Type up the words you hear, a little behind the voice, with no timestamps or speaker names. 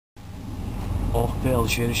Oh be,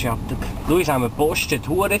 alışveriş yaptık. Du, jetzt haben wir gepostet,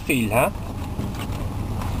 hure viel, ha?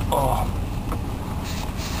 Oh.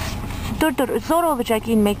 Dur, zor olacak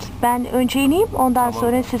inmek. Ben önce ineyim, ondan Tamam.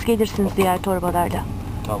 sonra siz gelirsiniz diğer torbalarla.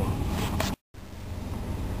 Tamam.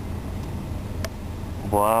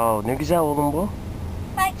 Wow, ne güzel oğlum bu.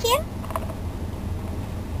 Bakayım.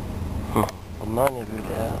 Bunlar ne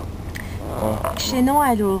böyle ya? İşte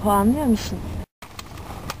Noel ruhu, anlıyor musun?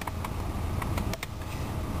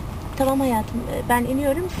 Tamam hayatım, ben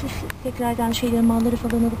iniyorum, siz tekrardan şeyleri, malları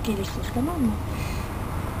falan alıp gelirsiniz, tamam mı?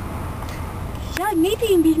 Ya ne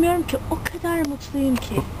diyeyim bilmiyorum ki, o kadar mutluyum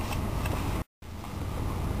ki.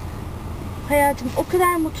 Hayatım, o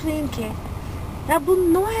kadar mutluyum ki. Ya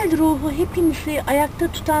bu Noel ruhu hepimizi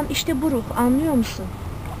ayakta tutan işte bu ruh, anlıyor musun?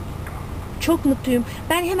 Çok mutluyum.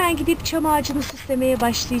 Ben hemen gidip çam ağacını süslemeye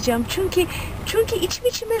başlayacağım. Çünkü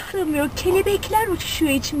içime sığmıyor. Kelebekler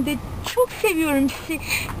uçuşuyor içimde. Çok seviyorum sizi.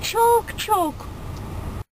 Çok.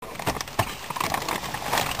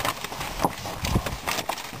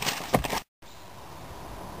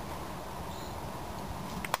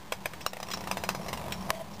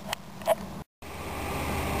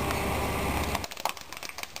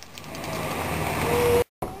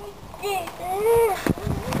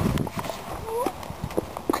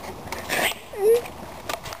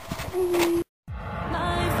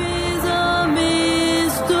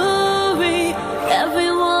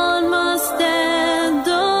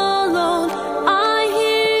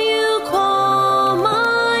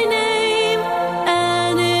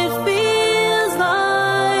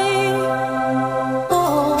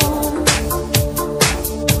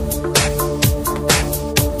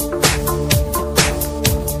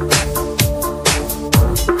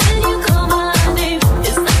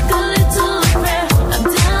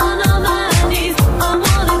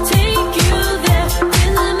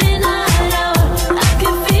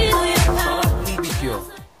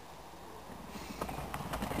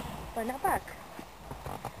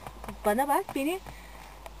 Bana bak, beni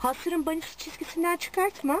hasırın banisi çizgisinden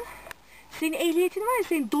çıkartma. Senin ehliyetin var ya,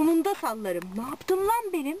 senin donunda sallarım. Ne yaptın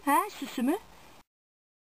lan benim, süsümü?